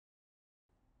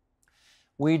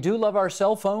We do love our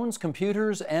cell phones,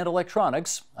 computers, and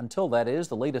electronics, until that is,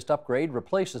 the latest upgrade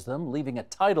replaces them, leaving a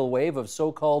tidal wave of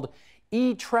so-called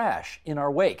e-trash in our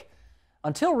wake.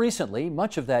 Until recently,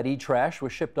 much of that e-trash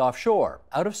was shipped offshore,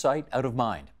 out of sight, out of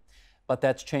mind. But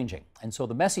that's changing, and so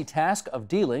the messy task of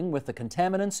dealing with the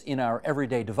contaminants in our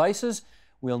everyday devices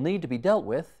will need to be dealt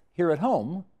with here at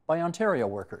home by Ontario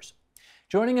workers.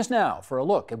 Joining us now for a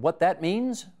look at what that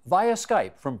means via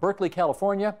Skype from Berkeley,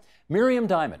 California, Miriam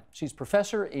Diamond. She's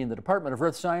professor in the Department of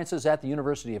Earth Sciences at the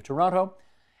University of Toronto.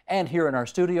 And here in our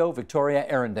studio, Victoria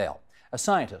Arrandale, a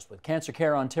scientist with Cancer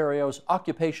Care Ontario's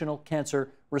Occupational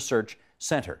Cancer Research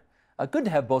Centre. Good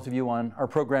to have both of you on our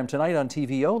program tonight on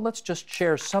TVO. Let's just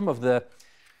share some of the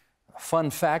fun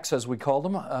facts, as we call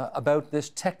them, about this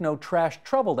techno-trash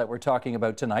trouble that we're talking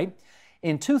about tonight.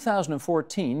 In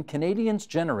 2014, Canadians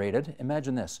generated,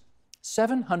 imagine this,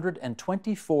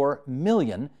 724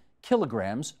 million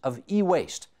kilograms of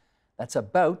e-waste. That's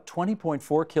about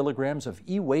 20.4 kilograms of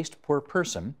e-waste per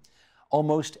person.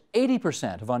 Almost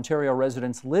 80% of Ontario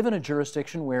residents live in a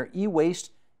jurisdiction where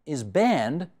e-waste is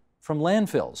banned from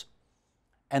landfills.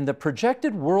 And the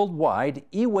projected worldwide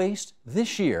e-waste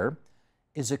this year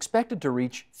is expected to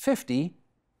reach 50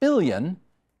 billion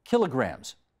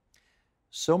kilograms.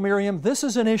 So, Miriam, this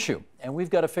is an issue, and we've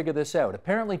got to figure this out.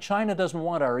 Apparently, China doesn't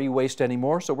want our e-waste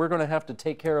anymore, so we're going to have to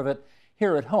take care of it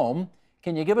here at home.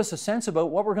 Can you give us a sense about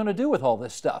what we're going to do with all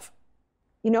this stuff?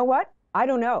 You know what? I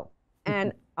don't know.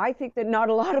 And I think that not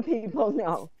a lot of people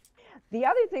know. The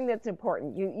other thing that's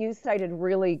important, you cited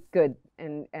really good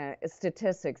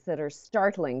statistics that are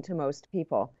startling to most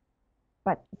people.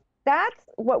 But that's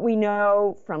what we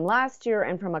know from last year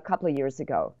and from a couple of years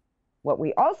ago. What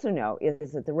we also know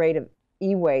is that the rate of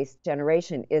e-waste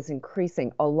generation is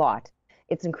increasing a lot.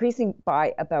 It's increasing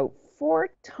by about 4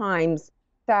 times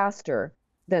faster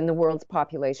than the world's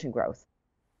population growth.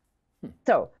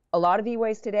 So a lot of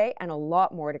e-waste today and a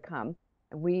lot more to come.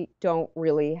 And we don't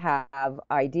really have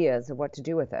ideas of what to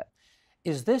do with it.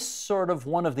 Is this sort of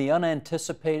one of the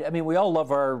unanticipated, I mean, we all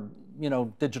love our,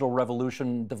 digital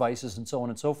revolution devices and so on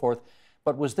and so forth,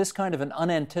 but was this kind of an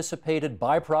unanticipated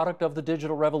byproduct of the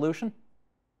digital revolution?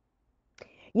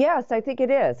 Yes, I think it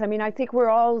is. I mean, I think we're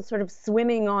all sort of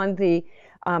swimming on the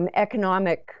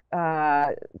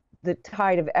the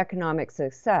tide of economic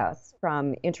success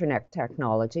from internet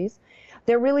technologies.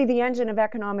 They're really the engine of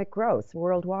economic growth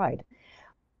worldwide.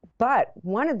 But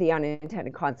one of the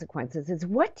unintended consequences is,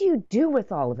 what do you do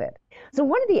with all of it? So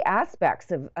one of the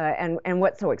aspects of, and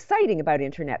what's so exciting about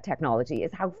internet technology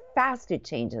is how fast it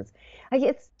changes. Like,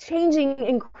 it's changing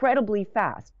incredibly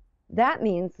fast. That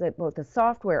means that both the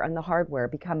software and the hardware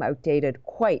become outdated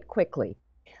quite quickly.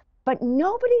 But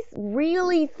nobody's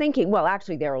really thinking, well,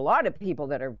 actually, there are a lot of people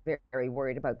that are very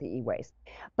worried about the e-waste.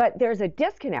 But there's a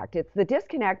disconnect. It's the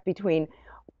disconnect between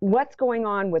what's going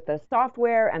on with the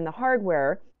software and the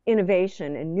hardware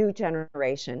innovation and new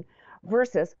generation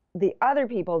versus the other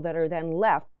people that are then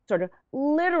left sort of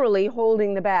literally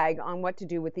holding the bag on what to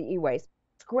do with the e-waste,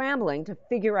 scrambling to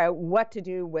figure out what to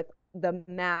do with the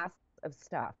mass of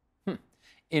stuff.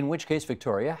 In which case,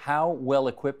 Victoria, how well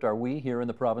equipped are we here in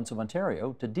the province of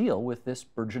Ontario to deal with this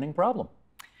burgeoning problem?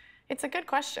 It's a good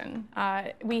question.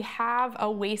 We have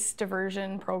a waste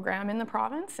diversion program in the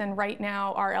province, and right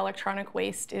now our electronic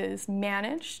waste is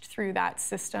managed through that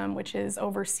system, which is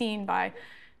overseen by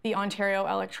the Ontario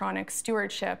Electronic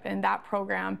Stewardship, and that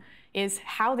program is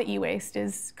how the e-waste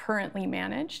is currently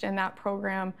managed, and that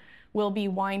program will be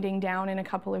winding down in a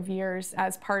couple of years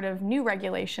as part of new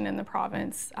regulation in the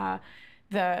province.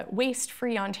 The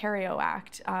Waste-Free Ontario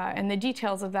Act, and the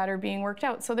details of that are being worked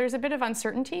out. So there's a bit of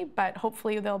uncertainty, but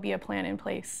hopefully there'll be a plan in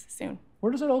place soon.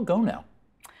 Where does it all go now?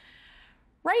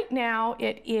 Right now,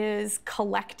 it is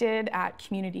collected at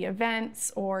community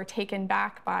events or taken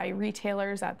back by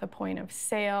retailers at the point of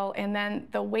sale, and then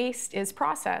the waste is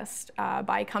processed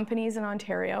by companies in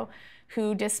Ontario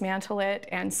who dismantle it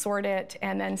and sort it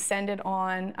and then send it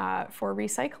on for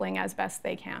recycling as best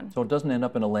they can. So it doesn't end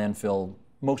up in a landfill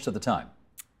most of the time?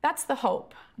 That's the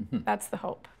hope. That's the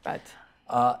hope. But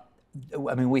I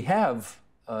mean, we have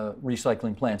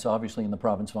recycling plants, obviously, in the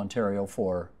province of Ontario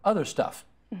for other stuff.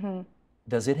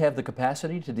 Does it have the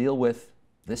capacity to deal with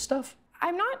this stuff?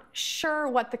 I'm not sure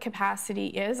what the capacity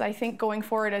is. I think going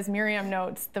forward, as Miriam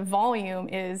notes, the volume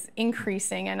is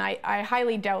increasing, and I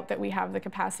highly doubt that we have the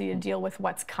capacity to deal with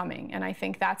what's coming, and I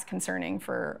think that's concerning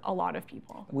for a lot of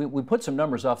people. We put some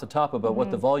numbers off the top about what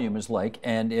the volume is like,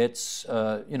 and it's,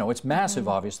 it's massive,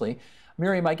 obviously.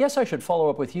 Miriam, I guess I should follow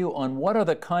up with you on what are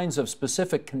the kinds of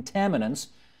specific contaminants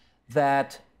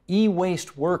that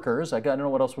e-waste workers, I don't know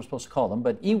what else we're supposed to call them,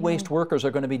 but e-waste workers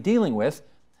are going to be dealing with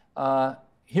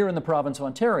here in the province of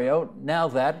Ontario, now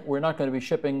that we're not going to be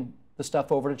shipping the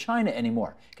stuff over to China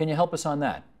anymore. Can you help us on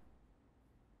that?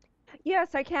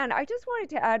 Yes, I can. I just wanted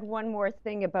to add one more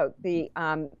thing about the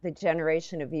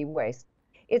generation of e-waste.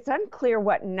 It's unclear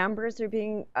what numbers are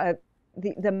being,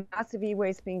 the massive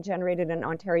e-waste being generated in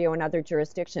Ontario and other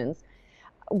jurisdictions.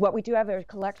 What we do have are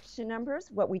collection numbers.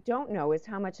 What we don't know is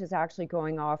how much is actually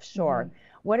going offshore.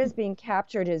 What is being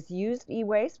captured is used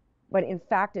e-waste, but in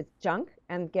fact it's junk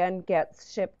and again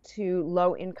gets shipped to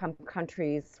low-income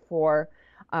countries for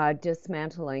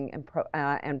dismantling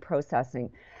and processing.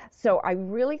 So I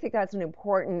really think that's an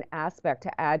important aspect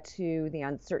to add to the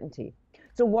uncertainty.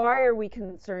 So why are we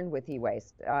concerned with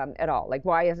e-waste at all? Like,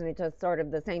 why isn't it just sort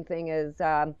of the same thing as,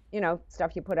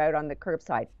 stuff you put out on the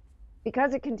curbside?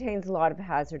 Because it contains a lot of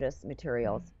hazardous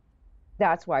materials.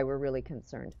 That's why we're really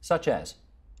concerned. Such as?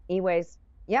 E-waste.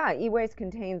 Yeah, e-waste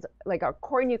contains like a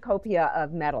cornucopia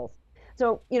of metals.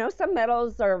 So, some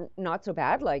metals are not so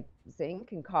bad, like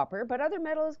zinc and copper, but other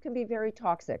metals can be very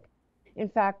toxic. In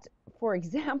fact, for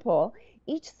example,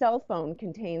 each cell phone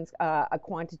contains a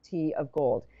quantity of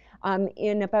gold.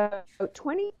 In about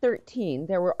 2013,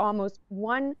 there were almost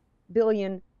 1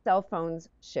 billion cell phones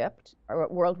shipped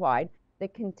worldwide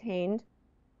that contained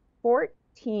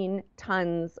 14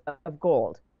 tons of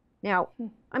gold. Now,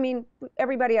 I mean,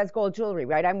 everybody has gold jewelry,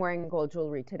 right? I'm wearing gold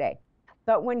jewelry today.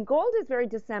 But when gold is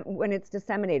when it's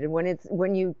disseminated,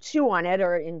 when you chew on it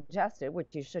or ingest it, which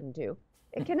you shouldn't do,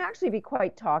 it can actually be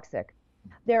quite toxic.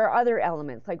 There are other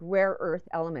elements like rare earth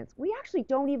elements. We actually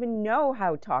don't even know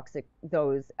how toxic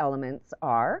those elements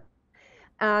are.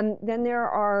 Then there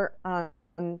are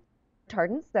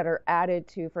retardants that are added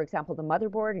to, for example, the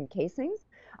motherboard and casings.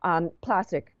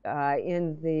 Plastic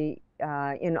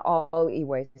in all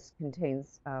e-waste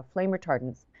contains flame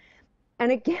retardants.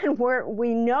 And again,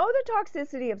 we know the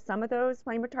toxicity of some of those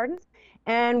flame retardants,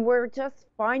 and we're just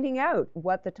finding out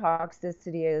what the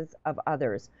toxicity is of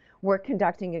others. We're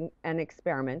conducting an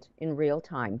experiment in real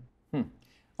time.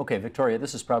 Okay, Victoria,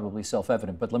 this is probably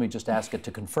self-evident, but let me just ask it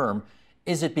to confirm.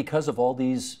 Is it because of all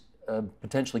these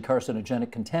potentially carcinogenic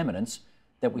contaminants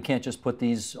that we can't just put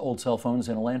these old cell phones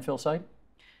in a landfill site?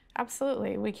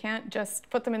 Absolutely. We can't just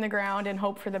put them in the ground and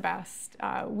hope for the best.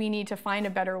 We need to find a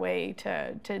better way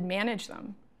to manage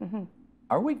them.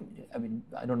 Are we, I mean,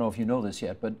 I don't know if you know this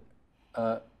yet, but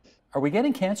are we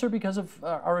getting cancer because of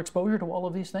our exposure to all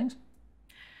of these things?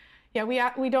 Yeah,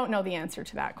 we don't know the answer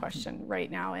to that question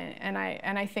right now, and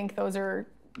I think those are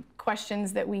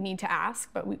questions that we need to ask,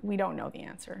 but we don't know the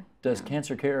answer. Does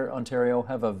Cancer Care Ontario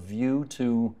have a view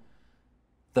to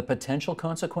the potential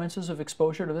consequences of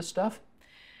exposure to this stuff?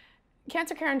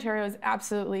 Cancer Care Ontario is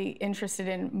absolutely interested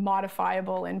in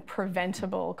modifiable and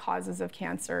preventable causes of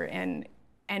cancer,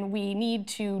 and we need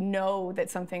to know that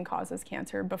something causes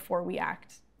cancer before we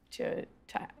act to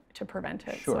prevent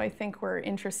it. Sure. So I think we're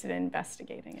interested in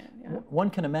investigating it. Yeah. One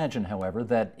can imagine, however,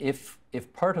 that if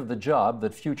part of the job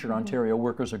that future Ontario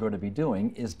workers are going to be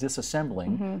doing is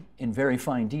disassembling in very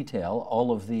fine detail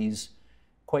all of these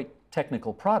quite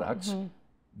technical products,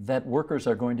 that workers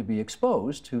are going to be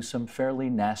exposed to some fairly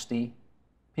nasty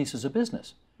pieces of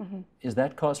business. Is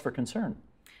that cause for concern?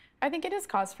 I think it is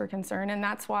cause for concern, and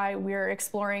that's why we're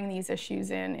exploring these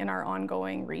issues in our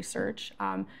ongoing research.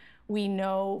 We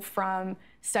know from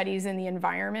studies in the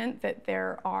environment that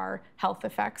there are health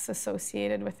effects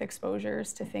associated with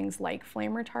exposures to things like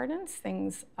flame retardants,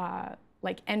 things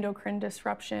like endocrine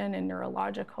disruption and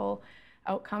neurological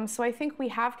outcomes. So I think we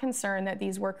have concern that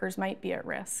these workers might be at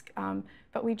risk,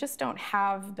 but we just don't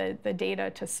have the data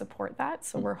to support that.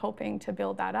 So we're hoping to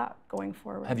build that up going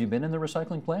forward. Have you been in the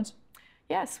recycling plants?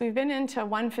 Yes, we've been into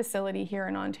one facility here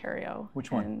in Ontario.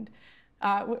 Which one? And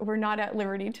we're not at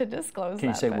liberty to disclose that. Can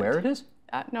you say where it is?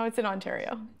 No, it's in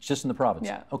Ontario. It's just in the province?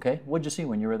 Yeah. Okay. What did you see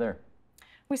when you were there?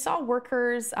 We saw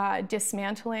workers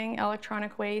dismantling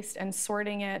electronic waste and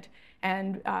sorting it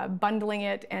and bundling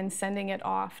it and sending it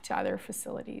off to other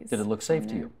facilities. Did it look safe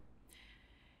to you?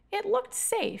 It looked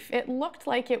safe. It looked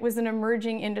like it was an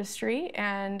emerging industry,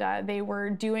 and they were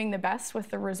doing the best with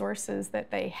the resources that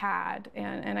they had.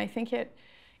 And I think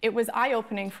it was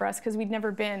eye-opening for us because we'd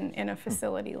never been in a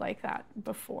facility like that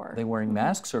before. Are they wearing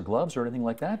masks or gloves or anything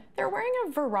like that? They're wearing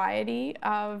a variety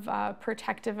of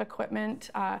protective equipment.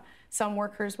 Some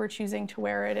workers were choosing to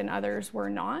wear it and others were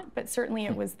not, but certainly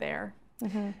it was there.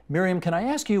 Miriam, can I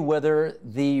ask you whether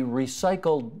the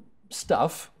recycled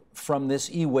stuff from this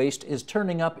e-waste is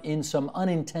turning up in some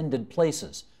unintended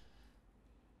places?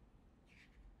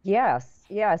 Yes,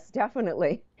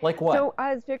 definitely. Like what? So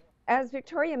as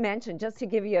Victoria mentioned, just to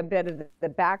give you a bit of the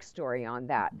backstory on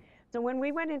that, So when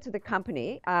we went into the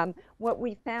company, what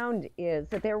we found is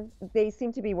that they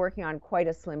seem to be working on quite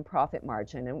a slim profit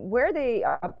margin. And where they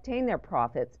obtain their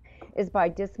profits is by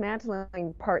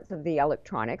dismantling parts of the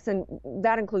electronics. And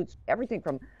that includes everything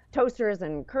from toasters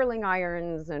and curling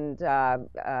irons and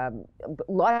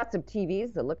lots of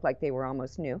TVs that look like they were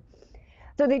almost new.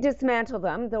 So they dismantle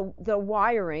them. The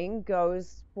wiring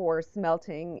goes for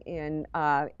smelting in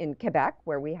Quebec,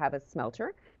 where we have a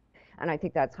smelter. And I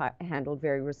think that's handled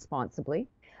very responsibly.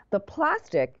 The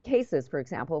plastic cases, for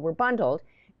example, were bundled,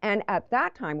 and at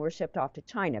that time were shipped off to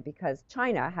China because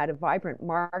China had a vibrant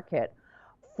market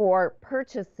for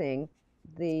purchasing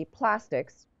the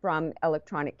plastics from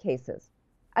electronic cases.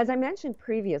 As I mentioned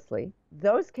previously,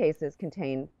 those cases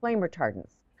contain flame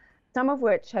retardants, some of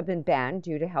which have been banned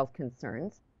due to health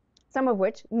concerns, some of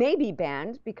which may be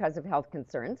banned because of health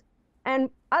concerns,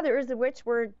 and others of which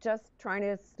we're just trying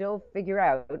to still figure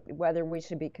out whether we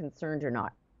should be concerned or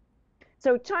not.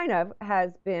 So China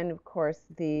has been, of course,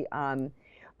 the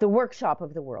workshop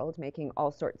of the world, making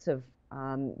all sorts of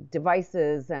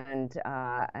devices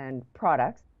and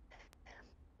products.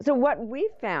 So what we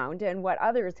found, and what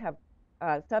others have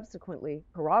subsequently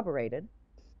corroborated,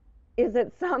 is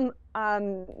that some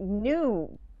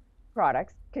new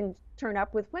products can turn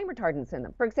up with flame retardants in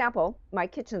them. For example, my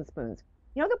kitchen spoons.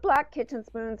 You know, the black kitchen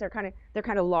spoons, they're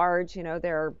kind of large, you know,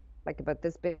 they're like about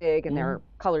this big and they're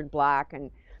colored black,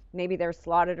 and maybe they're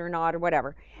slotted or not or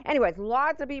whatever. Anyways,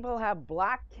 lots of people have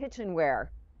black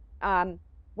kitchenware.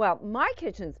 Well, my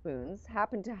kitchen spoons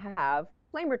happen to have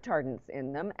flame retardants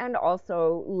in them and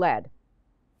also lead.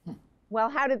 Well,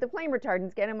 how did the flame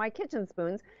retardants get in my kitchen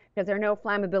spoons? Because there are no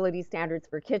flammability standards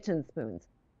for kitchen spoons.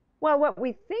 Well, what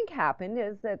we think happened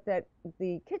is that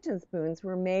the kitchen spoons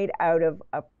were made out of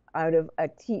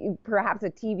perhaps a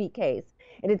TV case.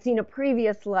 It had seen a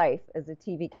previous life as a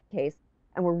TV case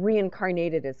and were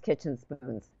reincarnated as kitchen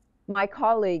spoons. My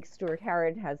colleague, Stuart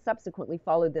Harrod, has subsequently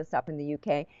followed this up in the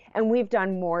UK, and we've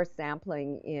done more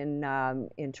sampling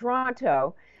in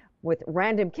Toronto with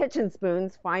random kitchen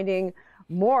spoons, finding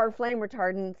more flame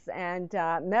retardants and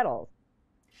metals.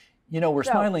 You know, we're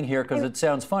smiling here because it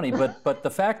sounds funny, but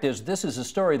the fact is this is a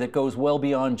story that goes well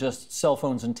beyond just cell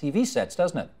phones and TV sets,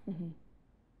 doesn't it? Mm-hmm.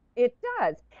 It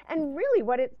does. And really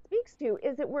what it speaks to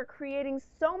is that we're creating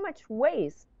so much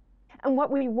waste. And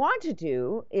what we want to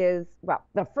do is, well,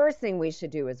 the first thing we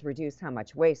should do is reduce how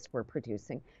much waste we're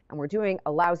producing. And we're doing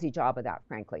a lousy job of that,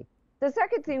 frankly. The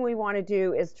second thing we want to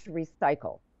do is to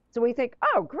recycle. So we think,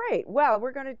 oh, great. Well,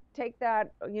 we're going to take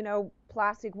that, you know,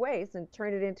 plastic waste and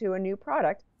turn it into a new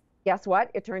product. Guess what?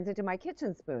 It turns into my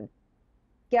kitchen spoon.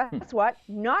 Guess what?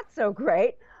 Not so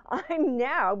great. I'm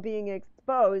now being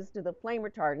exposed to the flame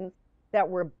retardants that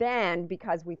were banned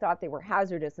because we thought they were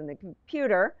hazardous in the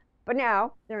computer, but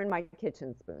now they're in my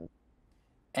kitchen spoon.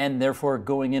 And therefore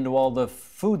going into all the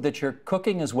food that you're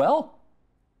cooking as well?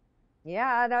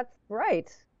 Yeah, that's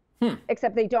right.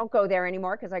 Except they don't go there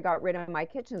anymore because I got rid of my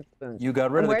kitchen spoons. You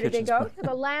got rid of the kitchen spoons. Where did they go? To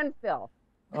the landfill.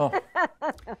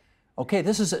 Oh. Okay,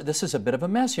 this is a bit of a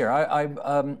mess here.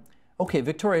 Okay,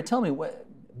 Victoria, tell me,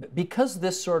 because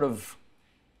this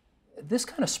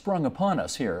kind of sprung upon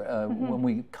us here when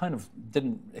we kind of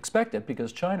didn't expect it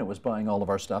because China was buying all of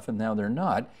our stuff and now they're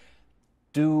not.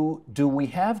 Do we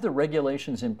have the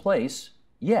regulations in place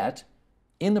yet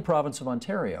in the province of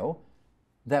Ontario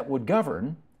that would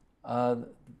govern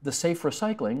the safe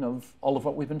recycling of all of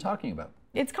what we've been talking about?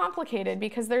 It's complicated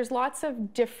because there's lots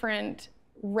of different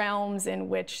realms in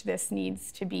which this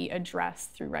needs to be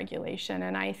addressed through regulation.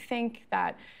 And I think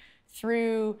that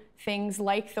through things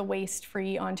like the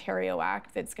Waste-Free Ontario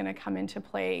Act that's going to come into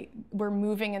play, we're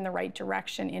moving in the right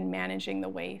direction in managing the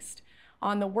waste.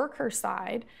 On the worker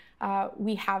side,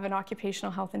 we have an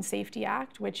Occupational Health and Safety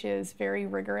Act, which is very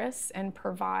rigorous and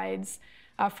provides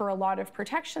for a lot of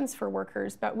protections for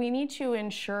workers, but we need to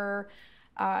ensure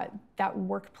that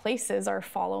workplaces are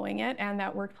following it and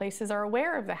that workplaces are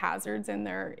aware of the hazards in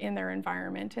their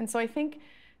environment. And so I think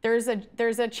there's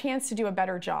a chance to do a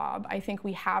better job. I think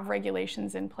we have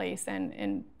regulations in place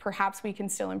and perhaps we can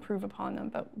still improve upon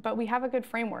them, but we have a good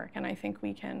framework and I think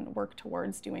we can work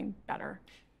towards doing better.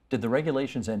 Did the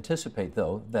regulations anticipate,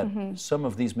 though, that some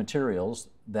of these materials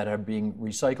that are being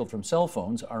recycled from cell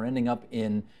phones are ending up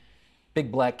in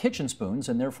big black kitchen spoons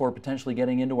and therefore potentially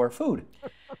getting into our food?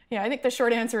 Yeah, I think the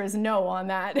short answer is no on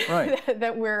that. Right.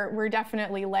 That we're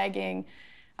definitely lagging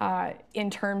in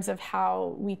terms of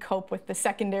how we cope with the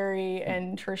secondary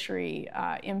and tertiary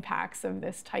impacts of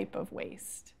this type of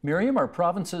waste. Miriam, are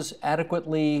provinces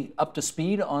adequately up to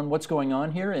speed on what's going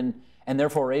on here and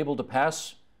therefore able to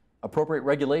pass appropriate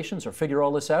regulations or figure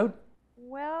all this out?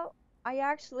 Well, I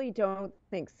actually don't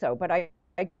think so, but I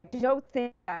don't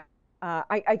think that,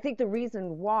 I think the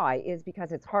reason why is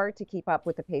because it's hard to keep up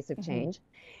with the pace of change.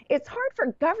 It's hard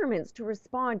for governments to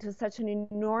respond to such an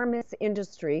enormous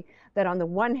industry that on the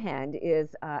one hand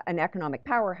is an economic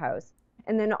powerhouse,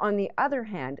 and then on the other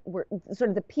hand, we're sort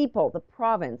of the people, the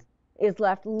province, is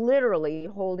left literally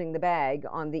holding the bag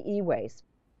on the e-waste.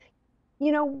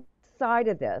 Side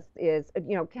of this is,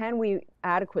 can we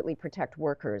adequately protect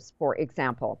workers, for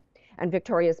example? And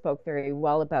Victoria spoke very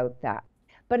well about that.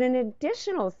 But an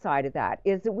additional side of that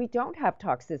is that we don't have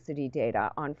toxicity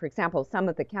data on, for example, some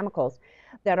of the chemicals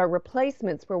that are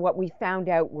replacements for what we found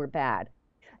out were bad.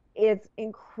 It's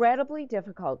incredibly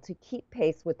difficult to keep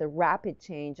pace with the rapid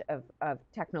change of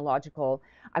technological,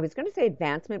 I was going to say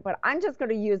advancement, but I'm just going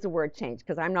to use the word change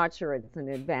because I'm not sure it's an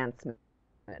advancement.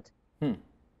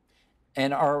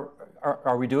 And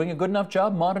are we doing a good enough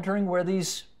job monitoring where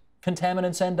these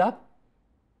contaminants end up?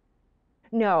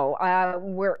 No,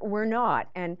 we're not.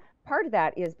 And part of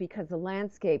that is because the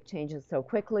landscape changes so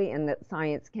quickly and that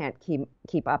science can't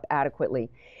keep up adequately.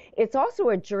 It's also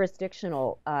a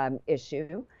jurisdictional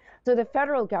issue. So the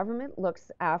federal government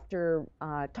looks after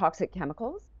toxic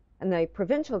chemicals, and the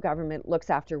provincial government looks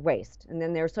after waste. And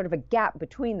then there's sort of a gap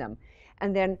between them.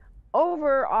 And then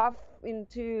off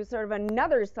into sort of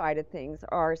another side of things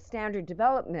are standard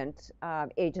development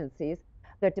agencies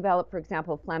that develop, for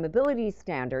example, flammability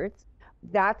standards.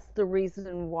 That's the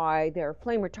reason why there are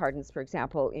flame retardants, for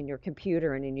example, in your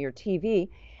computer and in your TV.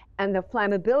 And the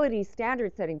flammability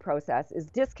standard setting process is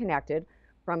disconnected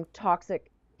from toxic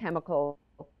chemical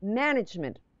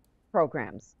management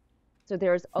programs. So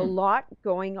there's a lot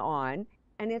going on,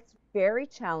 and it's very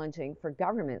challenging for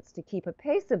governments to keep a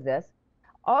pace of this.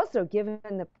 Also, given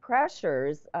the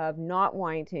pressures of not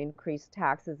wanting to increase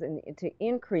taxes and to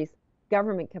increase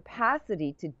government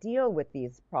capacity to deal with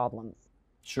these problems.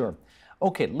 Sure.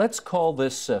 Okay, let's call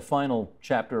this final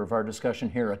chapter of our discussion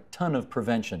here a ton of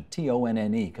prevention,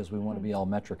 T-O-N-N-E, because we want to be all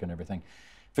metric and everything.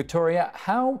 Victoria,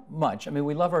 how much, I mean,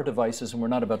 we love our devices, and we're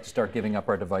not about to start giving up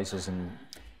our devices and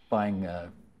buying,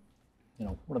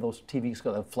 what are those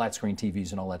TVs, flat screen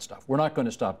TVs and all that stuff. We're not going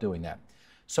to stop doing that.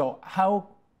 So how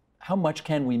much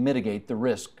can we mitigate the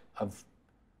risk of,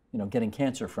 getting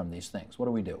cancer from these things? What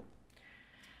do we do?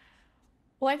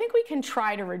 Well, I think we can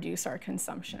try to reduce our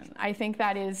consumption. I think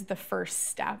that is the first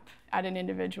step at an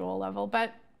individual level.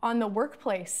 But on the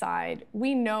workplace side,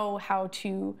 we know how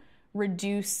to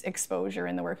reduce exposure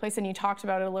in the workplace. And you talked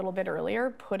about it a little bit earlier,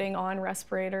 putting on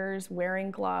respirators, wearing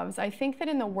gloves. I think that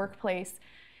in the workplace,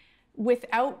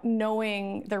 without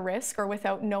knowing the risk or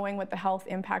without knowing what the health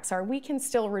impacts are, we can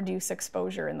still reduce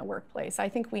exposure in the workplace. I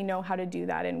think we know how to do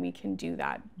that, and we can do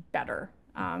that better.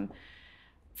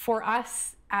 For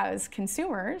us as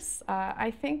consumers,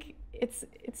 I think it's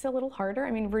a little harder.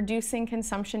 I mean, reducing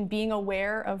consumption, being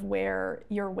aware of where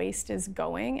your waste is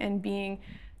going, and being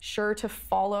sure to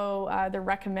follow the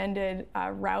recommended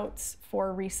routes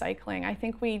for recycling. I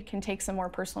think we can take some more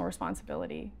personal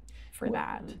responsibility for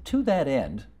that. To that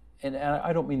end, and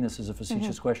I don't mean this as a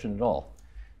facetious question at all,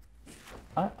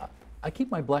 I keep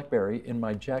my BlackBerry in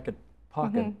my jacket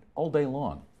pocket all day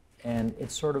long, and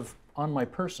it's sort of on my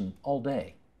person all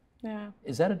day. Yeah.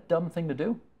 Is that a dumb thing to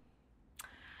do?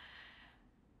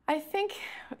 I think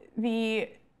the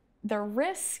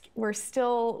risk, we're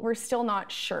still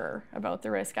not sure about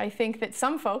the risk. I think that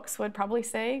some folks would probably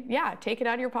say, yeah, take it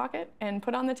out of your pocket and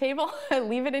put it on the table,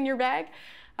 leave it in your bag.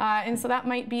 And so that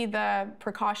might be the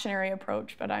precautionary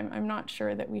approach, but I'm not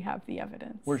sure that we have the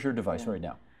evidence. Where's your device right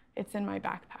now? It's in my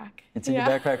backpack. It's in your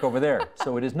backpack over there,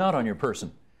 so it is not on your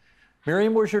person.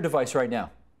 Miriam, where's your device right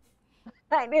now?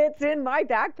 It's in my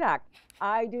backpack.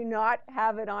 I do not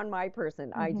have it on my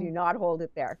person. I do not hold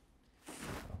it there.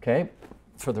 Okay,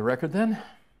 for the record then,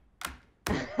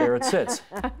 there it sits.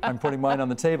 I'm putting mine on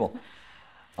the table.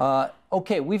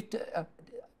 Okay,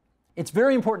 it's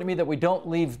very important to me that we don't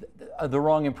leave the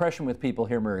wrong impression with people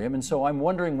here, Miriam, and so I'm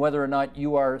wondering whether or not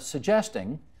you are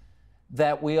suggesting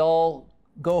that we all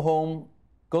go home,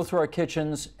 go through our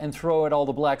kitchens, and throw out all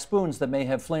the black spoons that may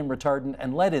have flame retardant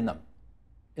and lead in them.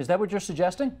 Is that what you're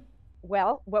suggesting?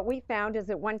 Well, what we found is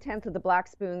that 1/10 of the black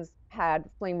spoons had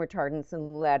flame retardants and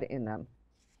lead in them.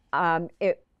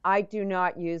 I do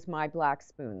not use my black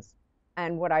spoons.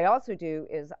 And what I also do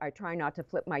is I try not to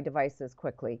flip my devices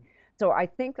quickly. So I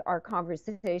think our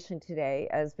conversation today,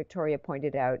 as Victoria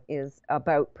pointed out, is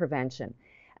about prevention.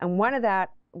 And one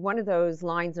of those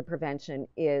lines of prevention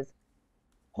is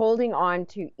holding on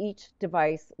to each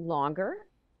device longer,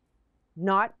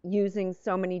 not using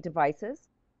so many devices,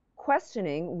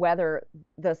 questioning whether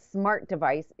the smart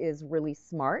device is really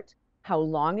smart, how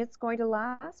long it's going to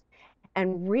last,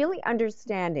 and really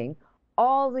understanding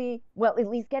well, at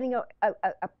least getting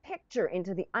a picture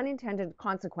into the unintended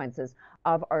consequences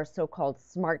of our so-called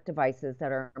smart devices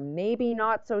that are maybe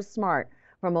not so smart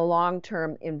from a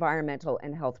long-term environmental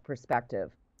and health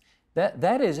perspective.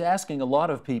 That is asking a lot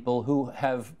of people who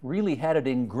have really had it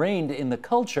ingrained in the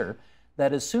culture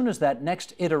that as soon as that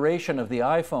next iteration of the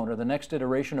iPhone or the next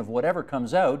iteration of whatever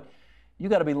comes out, you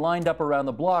got to be lined up around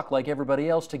the block like everybody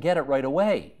else to get it right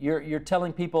away. You're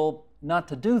telling people not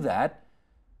to do that.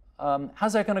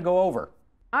 How's that going to go over?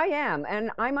 I am, and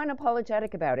I'm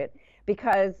unapologetic about it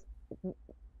because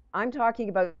I'm talking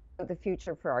about the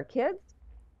future for our kids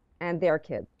and their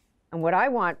kids. And what I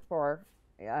want for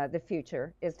the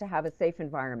future is to have a safe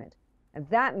environment. And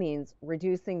that means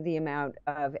reducing the amount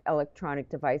of electronic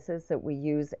devices that we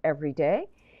use every day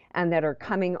and that are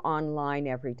coming online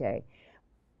every day.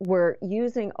 We're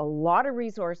using a lot of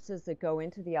resources that go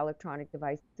into the electronic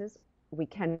devices. We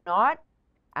cannot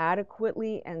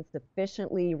adequately and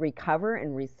sufficiently recover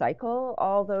and recycle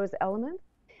all those elements.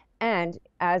 And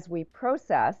as we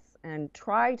process and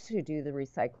try to do the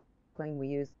recycling, we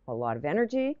use a lot of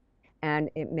energy and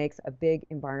it makes a big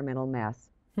environmental mess.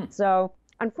 So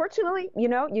unfortunately,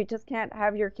 you just can't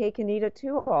have your cake and eat it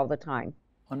too all the time.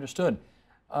 Understood.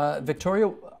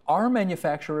 Victoria, are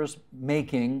manufacturers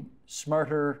making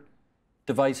smarter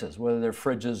devices, whether they're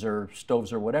fridges or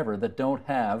stoves or whatever, that don't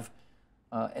have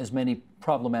as many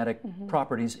problematic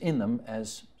properties in them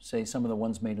as, say, some of the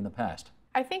ones made in the past?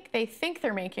 I think they think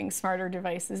they're making smarter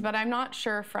devices, but I'm not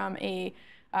sure from a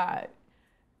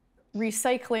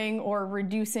recycling or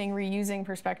reducing, reusing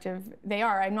perspective they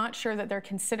are. I'm not sure that they're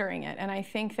considering it. And I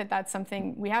think that that's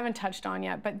something we haven't touched on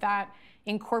yet, but that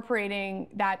incorporating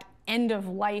that end of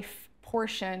life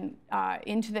portion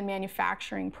into the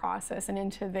manufacturing process and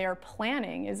into their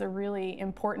planning is a really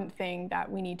important thing that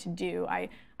we need to do. I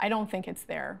don't think it's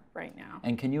there right now.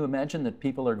 And can you imagine that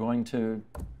people are going to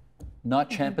not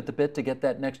champ at the bit to get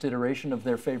that next iteration of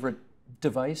their favorite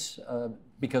device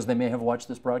because they may have watched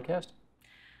this broadcast?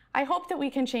 I hope that we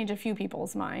can change a few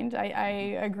people's mind.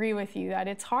 I agree with you that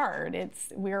it's hard.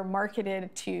 We're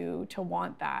marketed to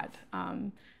want that.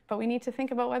 But we need to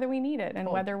think about whether we need it and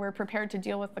whether we're prepared to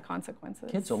deal with the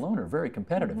consequences. Kids alone are very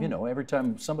competitive. You know, every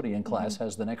time somebody in class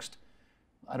has the next,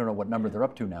 I don't know what number they're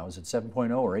up to now. Is it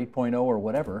 7.0 or 8.0 or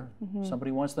whatever?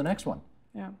 Somebody wants the next one.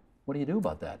 Yeah. What do you do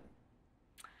about that?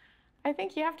 I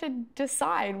think you have to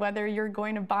decide whether you're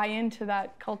going to buy into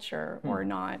that culture or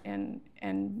not and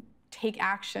take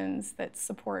actions that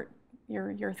support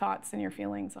your thoughts and your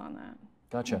feelings on that.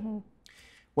 Gotcha.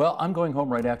 Well, I'm going home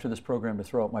right after this program to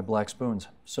throw out my black spoons.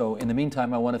 So in the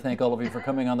meantime, I want to thank all of you for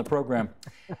coming on the program.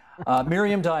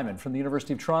 Miriam Diamond from the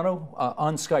University of Toronto,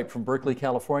 on Skype from Berkeley,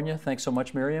 California. Thanks so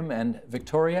much, Miriam. And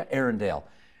Victoria Arrandale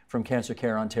from Cancer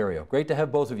Care Ontario. Great to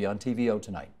have both of you on TVO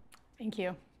tonight. Thank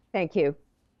you. Thank you.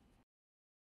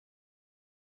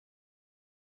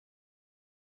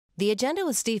 The Agenda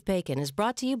with Steve Bacon is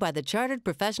brought to you by the Chartered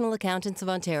Professional Accountants of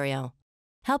Ontario,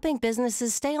 helping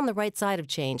businesses stay on the right side of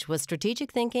change with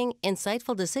strategic thinking,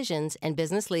 insightful decisions, and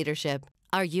business leadership.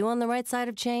 Are you on the right side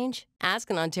of change? Ask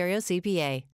an Ontario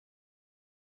CPA.